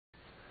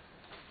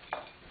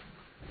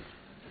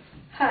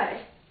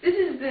Hi, this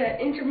is the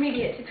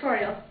intermediate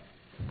tutorial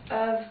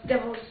of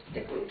devil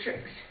sticking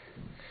tricks.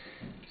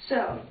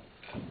 So,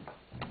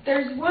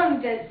 there's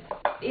one that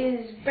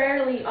is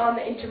barely on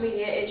the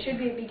intermediate. It should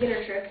be a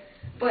beginner trick,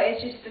 but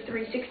it's just the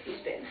 360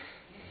 spin.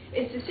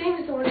 It's the same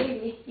as the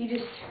 180, you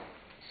just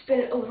spin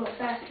it a little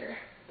faster.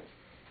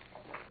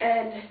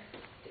 And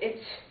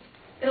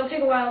it'll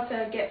take a while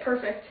to get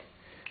perfect,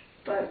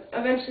 but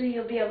eventually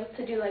you'll be able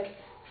to do like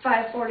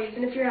 540s,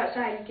 and if you're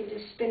outside you can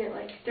just spin it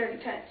like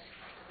 30 times.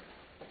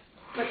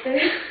 But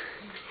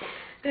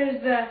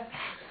there's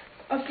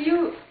a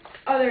few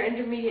other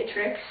intermediate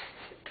tricks,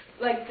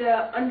 like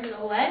the under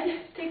the leg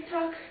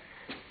tick-tock,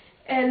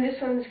 and this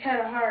one's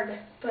kind of hard,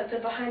 but the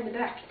behind the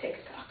back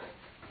tick-tock.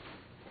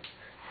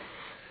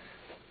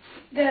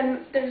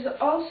 Then there's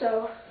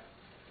also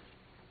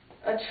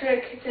a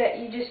trick that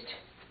you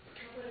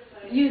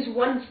just use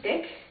one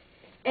stick,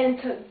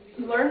 and to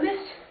learn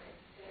this,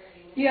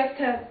 you have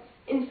to,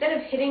 instead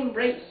of hitting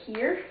right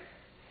here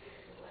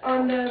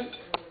on the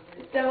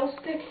devil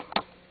stick,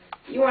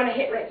 you want to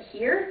hit right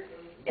here,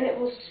 and it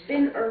will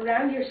spin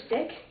around your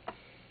stick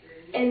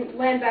and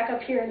land back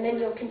up here, and then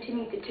you'll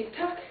continue the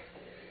tick-tock.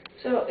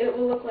 So it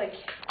will look like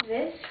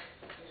this.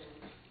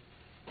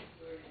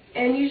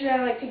 And usually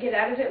I like to get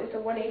out of it with a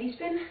 180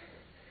 spin.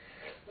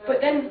 But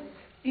then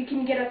you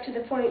can get up to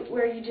the point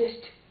where you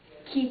just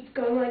keep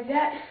going like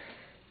that.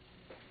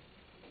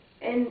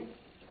 And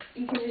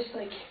you can just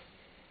like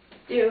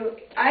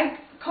I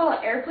call it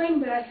airplane,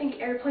 but I think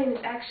airplane is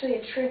actually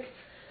a trick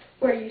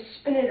where you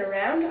spin it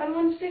around on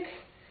one stick,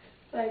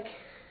 like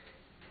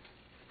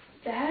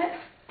that,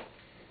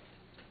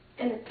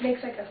 and it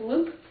makes like a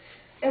loop.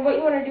 And what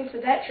you want to do for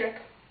that trick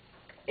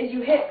is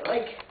you hit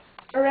like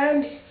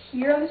around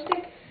here on the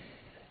stick.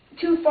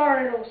 Too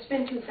far, it'll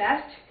spin too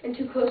fast, and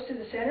too close to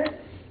the center,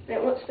 and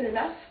it won't spin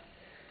enough.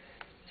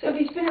 So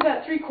if you spin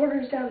about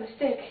 3/4 down the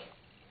stick,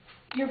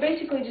 you're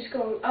basically just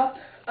going up,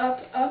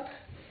 up, up,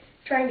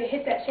 trying to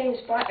hit that same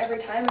spot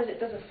every time as it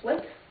does a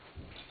flip.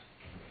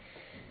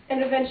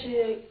 And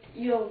eventually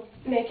you'll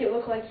make it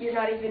look like you're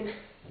not even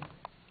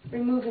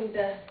removing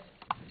the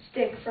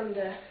stick from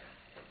the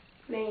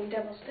main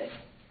devil stick.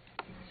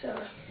 So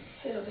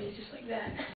it'll be just like that.